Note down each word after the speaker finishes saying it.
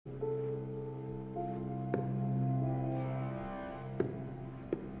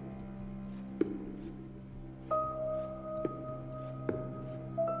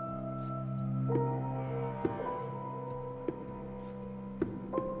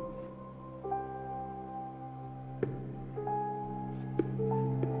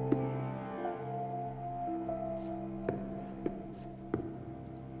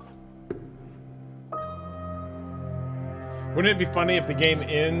Wouldn't it be funny if the game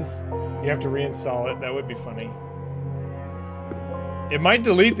ends, you have to reinstall it? That would be funny. It might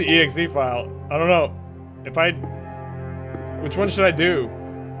delete the exe file. I don't know. If I... Which one should I do?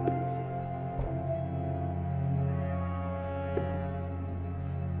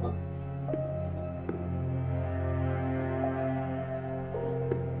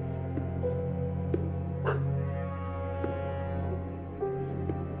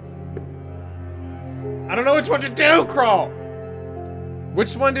 I don't know which one to do, Crawl!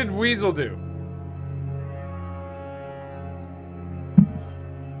 Which one did Weasel do?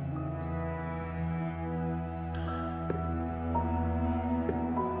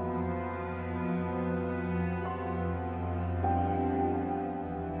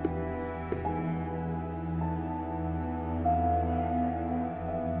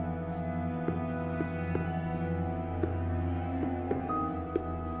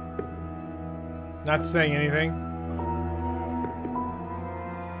 Not saying anything.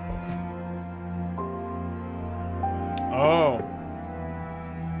 Oh.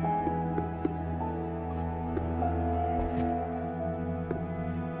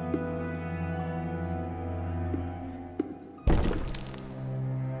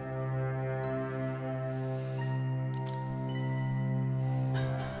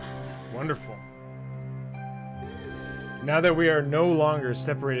 Wonderful. Now that we are no longer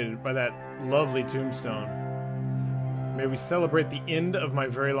separated by that lovely tombstone, may we celebrate the end of my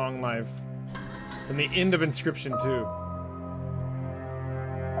very long life, and the end of Inscryption too.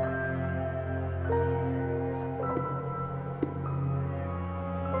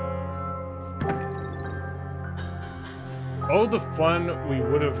 Oh, the fun we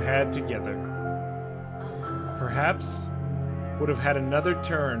would have had together. Perhaps would have had another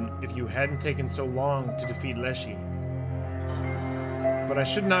turn if you hadn't taken so long to defeat Leshy. But I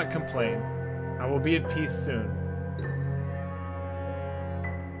should not complain. I will be at peace soon.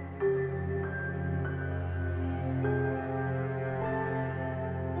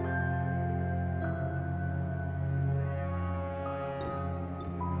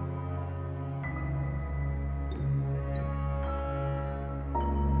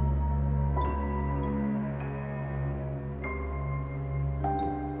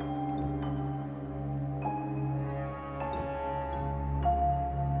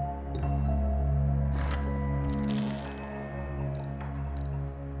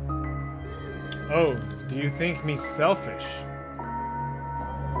 Oh, do you think me selfish?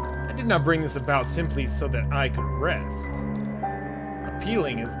 I did not bring this about simply so that I could rest.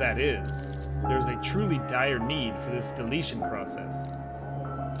 Appealing as that is, there is a truly dire need for this deletion process.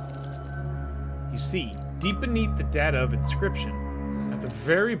 You see, deep beneath the data of Inscryption, at the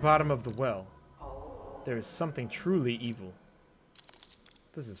very bottom of the well, there is something truly evil.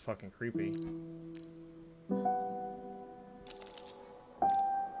 This is fucking creepy.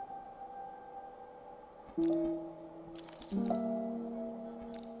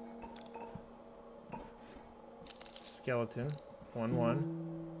 Skeleton, 1-1.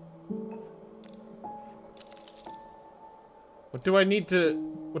 What do I need to...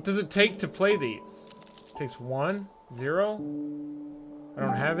 What does it take to play these? It takes 1, 0? I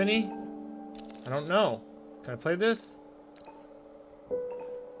don't have any? I don't know. Can I play this?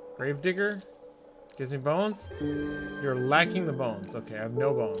 Gravedigger? Gives me bones? You're lacking the bones. Okay, I have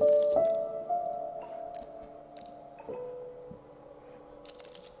no bones.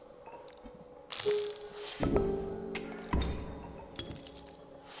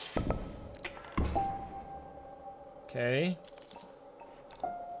 Okay.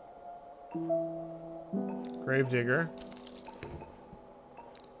 Gravedigger.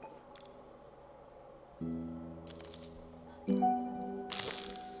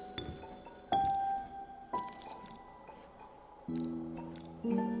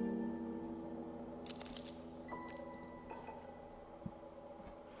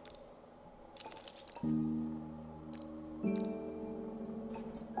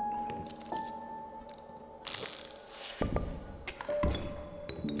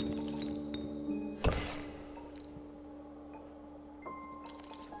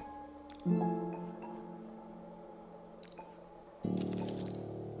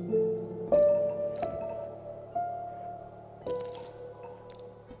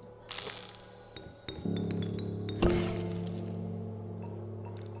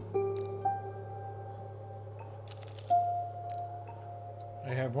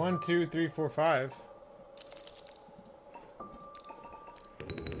 I have 1, 2, 3, 4, 5.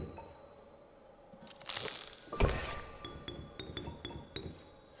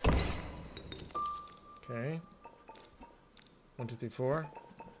 Okay. 1, 2, 3, 4.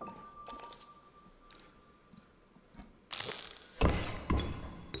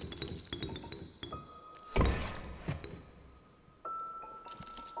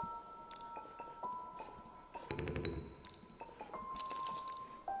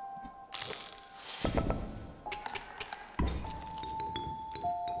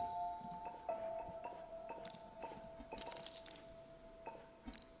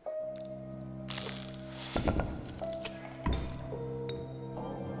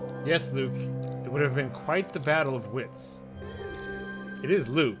 Yes, Luke. It would have been quite the battle of wits. It is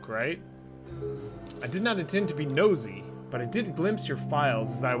Luke, right? I did not intend to be nosy, but I did glimpse your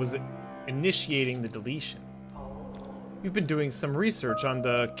files as I was initiating the deletion. You've been doing some research on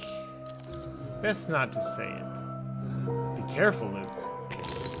the... Best not to say it. Be careful, Luke.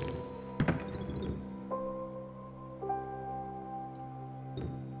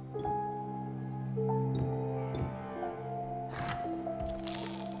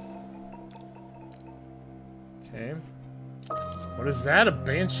 Okay. What is that, a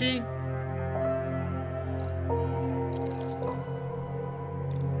banshee?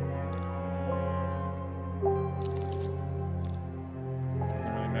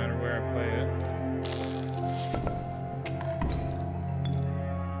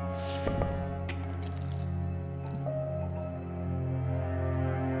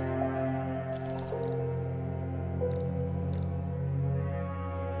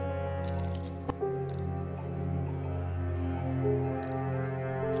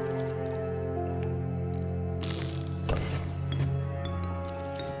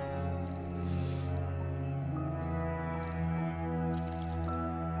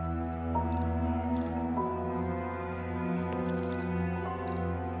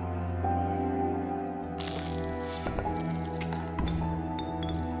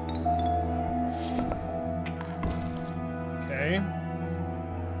 Okay.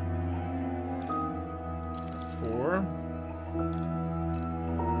 4.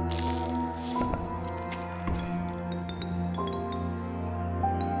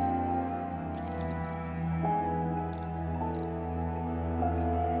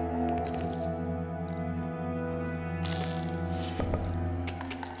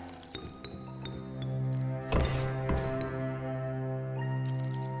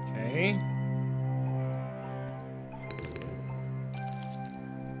 Okay.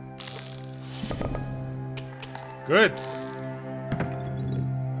 Good.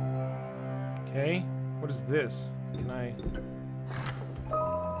 Okay. What is this? Can I...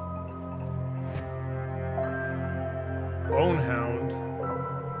 Bonehound.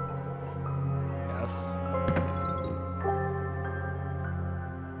 Yes.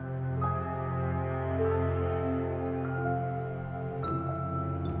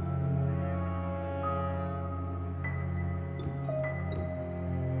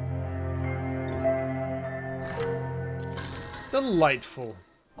 Delightful.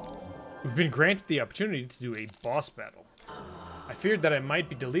 We've been granted the opportunity to do a boss battle. I feared that I might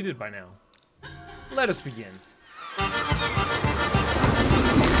be deleted by now. Let us begin.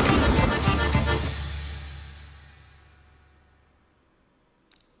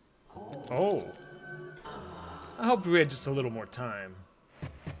 Oh. I hoped we had just a little more time.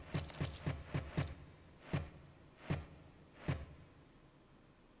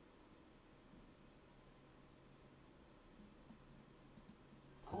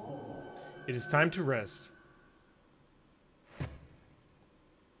 It is time to rest. What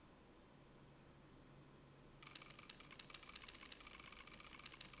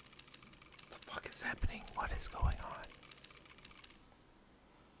the fuck is happening? What is going on?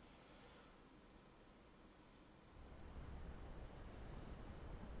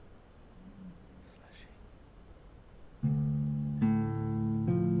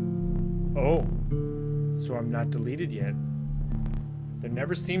 Oh, so I'm not deleted yet. There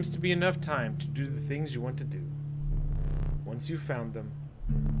never seems to be enough time to do the things you want to do. Once you've found them.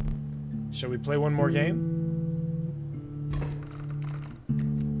 Shall we play one more game?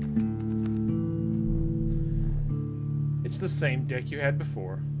 It's the same deck you had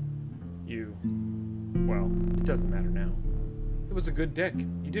before. Well, it doesn't matter now. It was a good deck.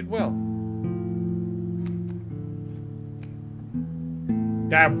 You did well.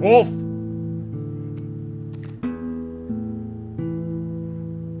 That wolf!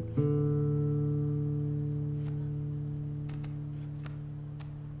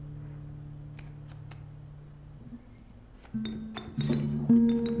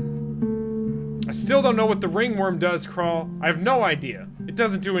 I still don't know what the ringworm does, Crawl. I have no idea. It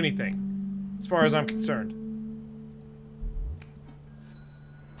doesn't do anything, as far as I'm concerned.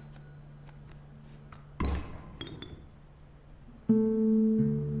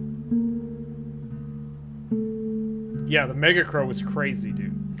 Yeah, the Mega Crow was crazy,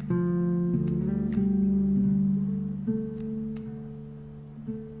 dude.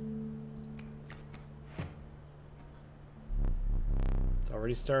 It's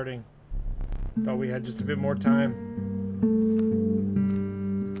already starting. Thought we had just a bit more time.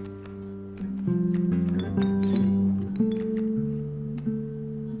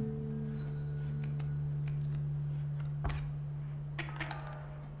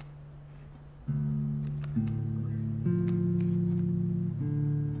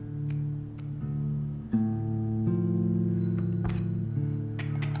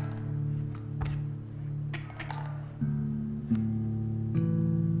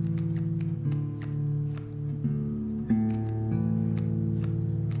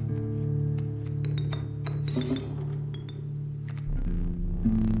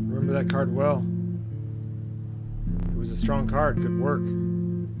 Remember that card well. It was a strong card. Good work.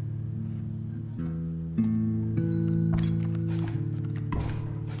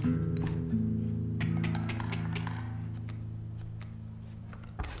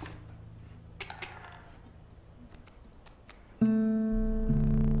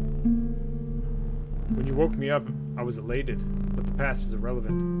 When you woke me up, I was elated, but the past is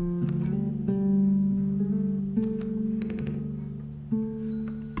irrelevant.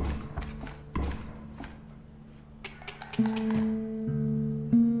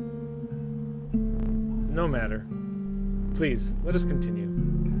 No matter. Please, let us continue.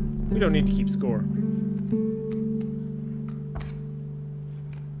 We don't need to keep score.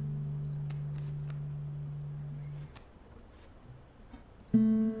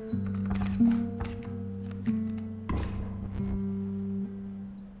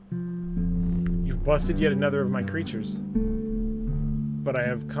 You've busted yet another of my creatures, but I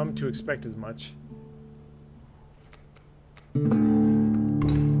have come to expect as much.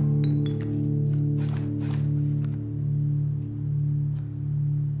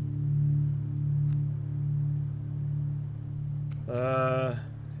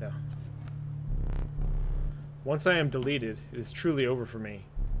 Yeah. Once I am deleted, it is truly over for me.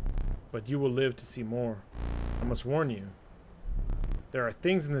 But you will live to see more. I must warn you. There are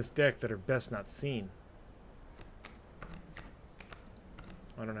things in this deck that are best not seen.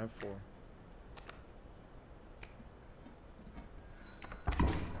 I don't have 4.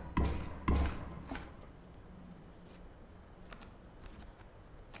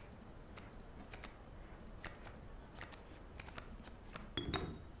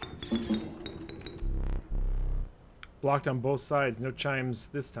 Blocked on both sides, no chimes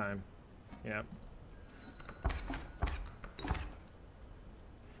this time. Yeah.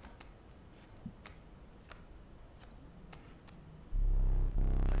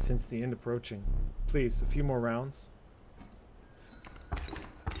 I sense the end approaching. Please, a few more rounds.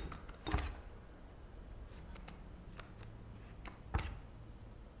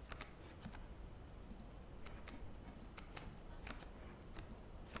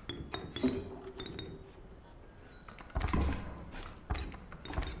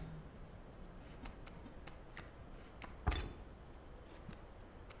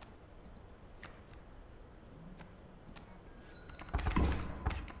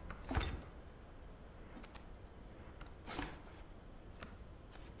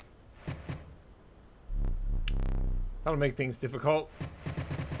 That'll make things difficult.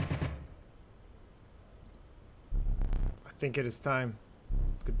 I think it is time.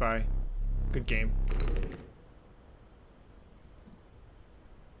 Goodbye. Good game.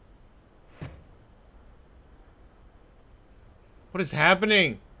 What is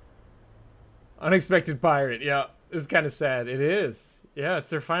happening? Unexpected pirate. Yeah, it's kind of sad. It is. Yeah, it's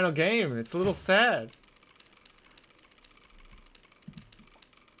their final game. It's a little sad.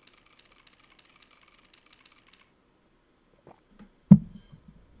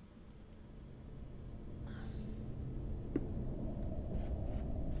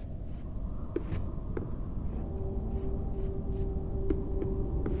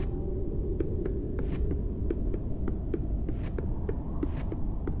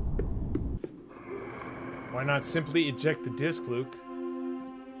 Why not simply eject the disc, Luke?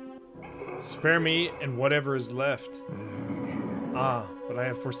 Spare me and whatever is left. Ah, but I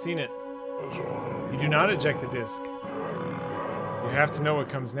have foreseen it. You do not eject the disc. You have to know what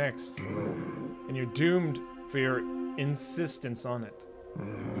comes next. And you're doomed for your insistence on it.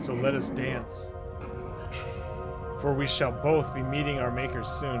 So let us dance. For we shall both be meeting our makers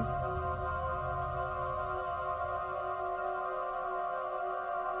soon.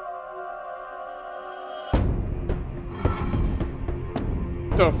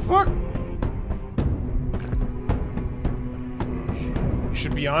 The fuck? You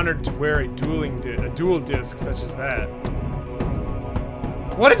should be honored to wear a dual disc such as that.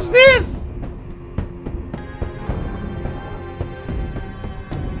 What is this?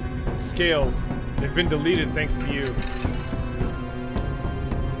 Scales. They've been deleted thanks to you.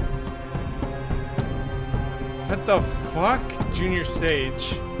 What the fuck? Junior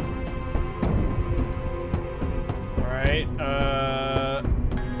Sage. Alright,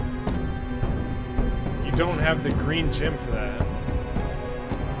 you don't have the green gem for that.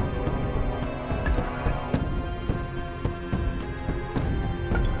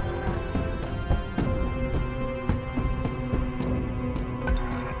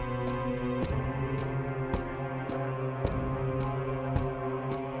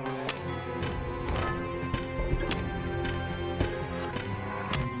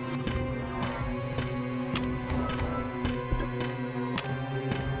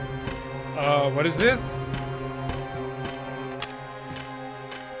 What is this?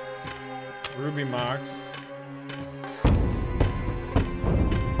 Ruby Mox.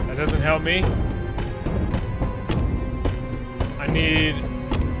 That doesn't help me. I need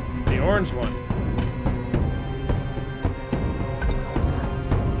the orange one.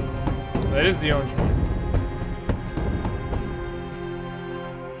 That is the orange one.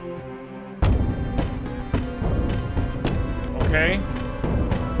 Okay.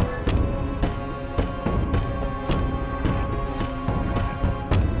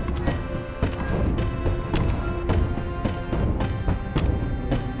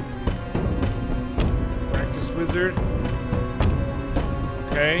 Practice wizard.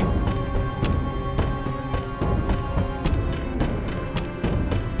 Okay.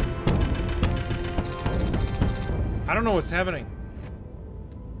 I don't know what's happening.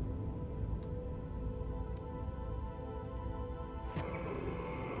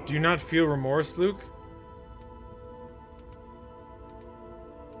 Do you not feel remorse, Luke?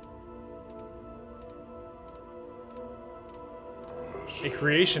 A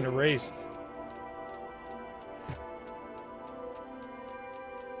creation erased.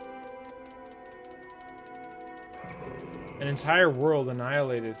 An entire world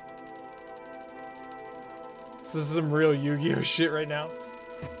annihilated. This is some real Yu-Gi-Oh shit right now.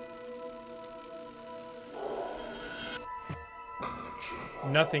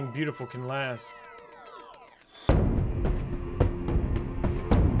 Nothing beautiful can last.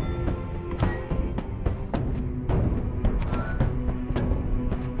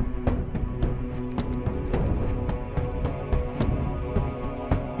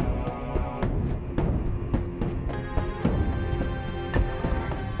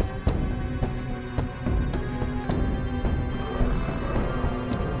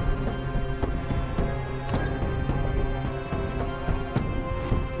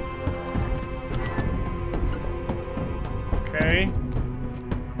 Okay.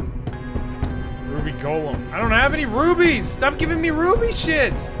 Ruby Golem. I don't have any rubies! Stop giving me ruby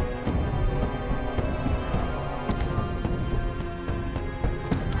shit!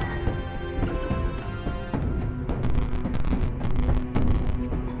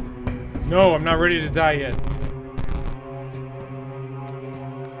 No, I'm not ready to die yet.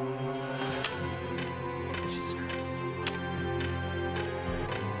 Jesus Christ.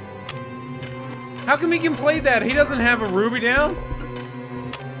 How come he can play that? He doesn't have a ruby down?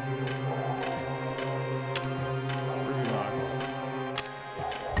 Ruby box.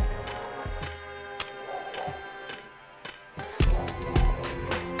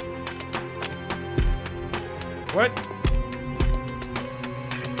 What?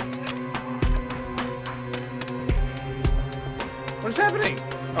 What's happening?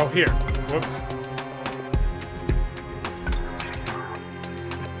 Oh, here. Whoops.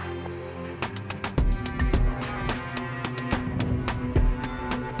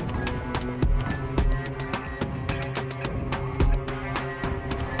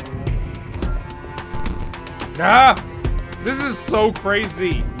 Ah! This is so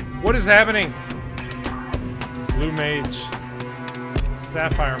crazy. What is happening? Blue Mage.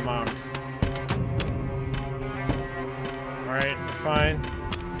 Sapphire Mox. Alright, fine.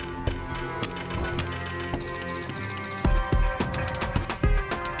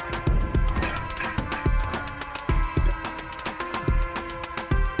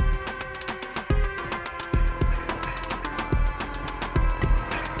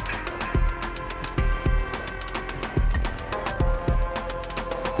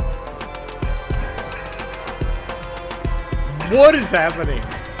 What is happening?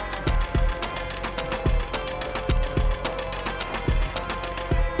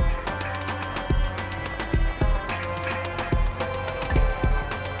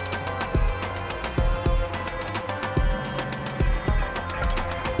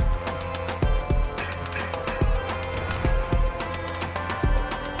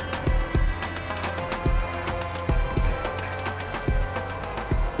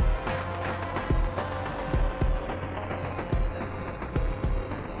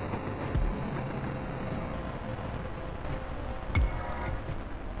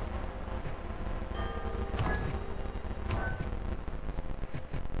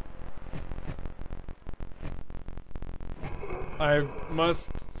 I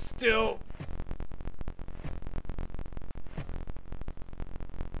must still...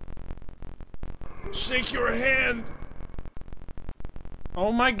 shake your hand!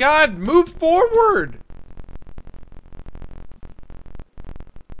 Oh my god, move forward!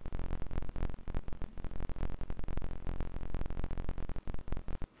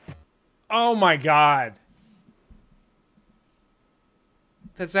 Oh my god.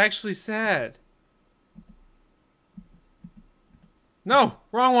 That's actually sad. No,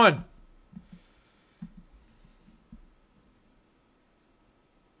 wrong one.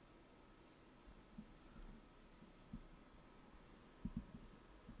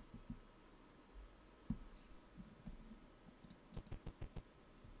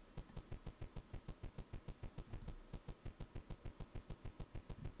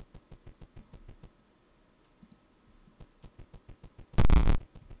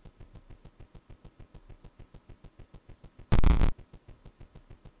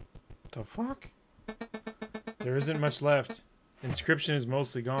 The fuck? There isn't much left. Inscryption is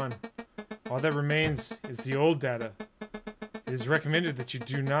mostly gone. All that remains is the old data. It is recommended that you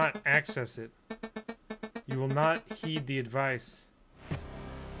do not access it. You will not heed the advice.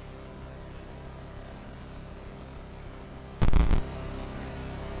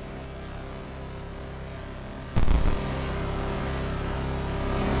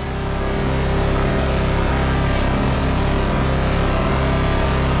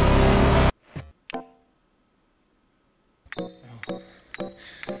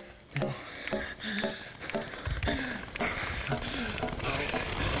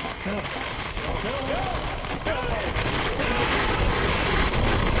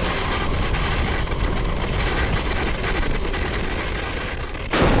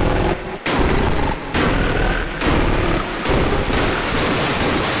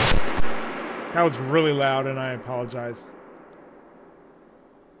 That was really loud, and I apologize.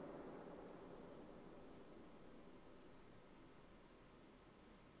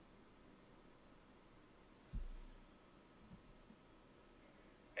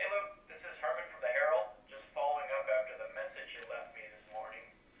 Hey Luke, this is Herman from the Herald. Just following up after the message you left me this morning.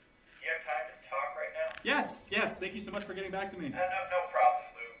 Do you have time to talk right now? Yes. Thank you so much for getting back to me. No problem,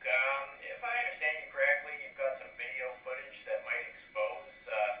 Luke. If I understand you correctly, you've got some video footage that might expose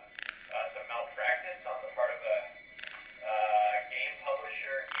some malpractice on the part of a game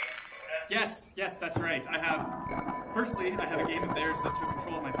publisher, Game Funa. Yes, that's right. Firstly, I have a game of theirs that took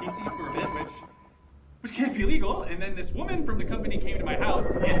control of my PC for a bit, which can't be legal. And then this woman from the company came to my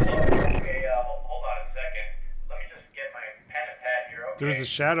house, and she... Okay, hold on a second. Let me just get my pen and pad here, okay? There's a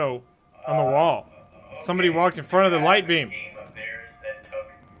shadow on the wall. Somebody walked in front of the light beam. Game of theirs that took,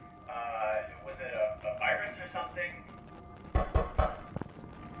 was it a virus or something?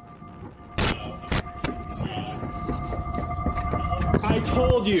 I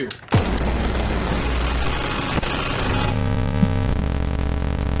told you.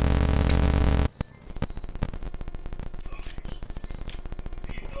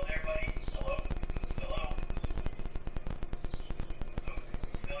 Are you still there, buddy? Hello? Hello?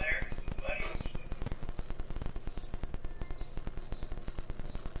 Still there, buddy?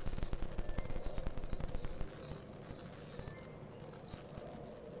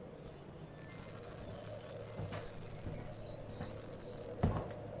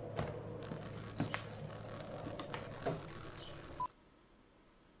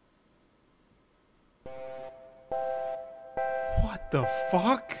 What the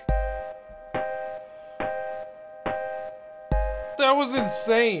fuck? That was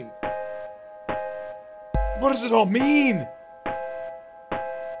insane. What does it all mean?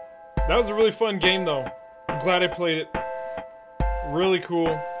 That was a really fun game, though. I'm glad I played it. Really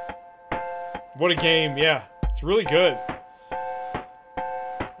cool. What a game, yeah. It's really good.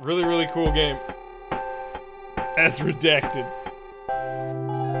 Really, really cool game. As redacted.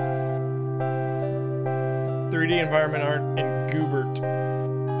 3D environment art in Goobert.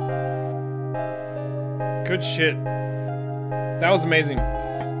 Good shit. That was amazing.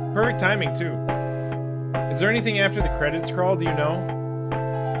 Perfect timing, too. Is there anything after the credits crawl? Do you know?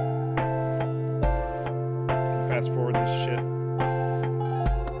 Fast forward this shit.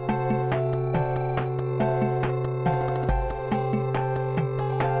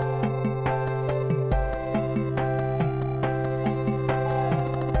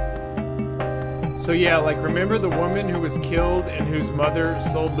 So yeah, like, remember the woman who was killed and whose mother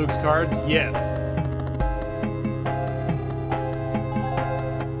sold Luke's cards? Yes.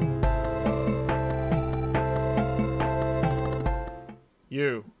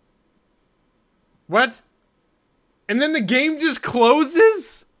 You. What? And then the game just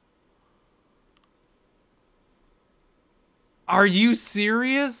closes? Are you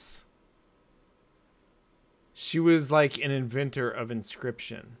serious? She was like an inventor of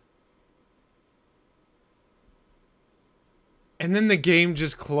Inscryption. And then the game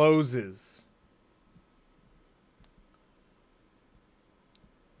just closes.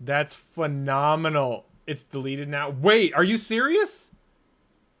 That's phenomenal. It's deleted now. Wait, are you serious?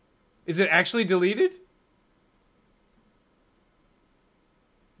 Is it actually deleted?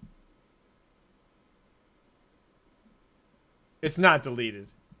 It's not deleted.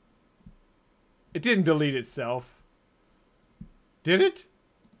 It didn't delete itself. Did it?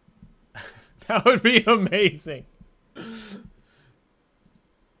 That would be amazing.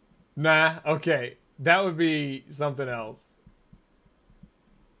 Nah, okay. That would be something else.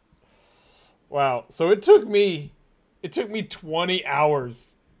 Wow. So it took me 20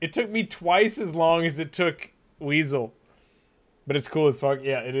 hours. It took me twice as long as it took Weasel. But it's cool as fuck.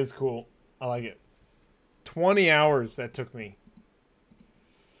 Yeah, it is cool. I like it. 20 hours that took me.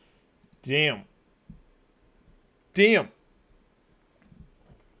 Damn. Damn.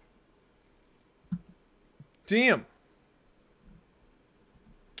 Damn.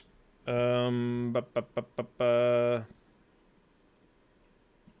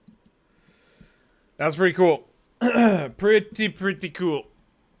 That's pretty cool. Pretty cool.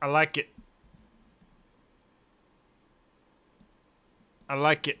 I like it. I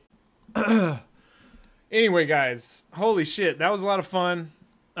like it. Anyway, guys. Holy shit. That was a lot of fun.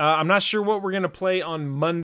 I'm not sure what we're going to play on Monday.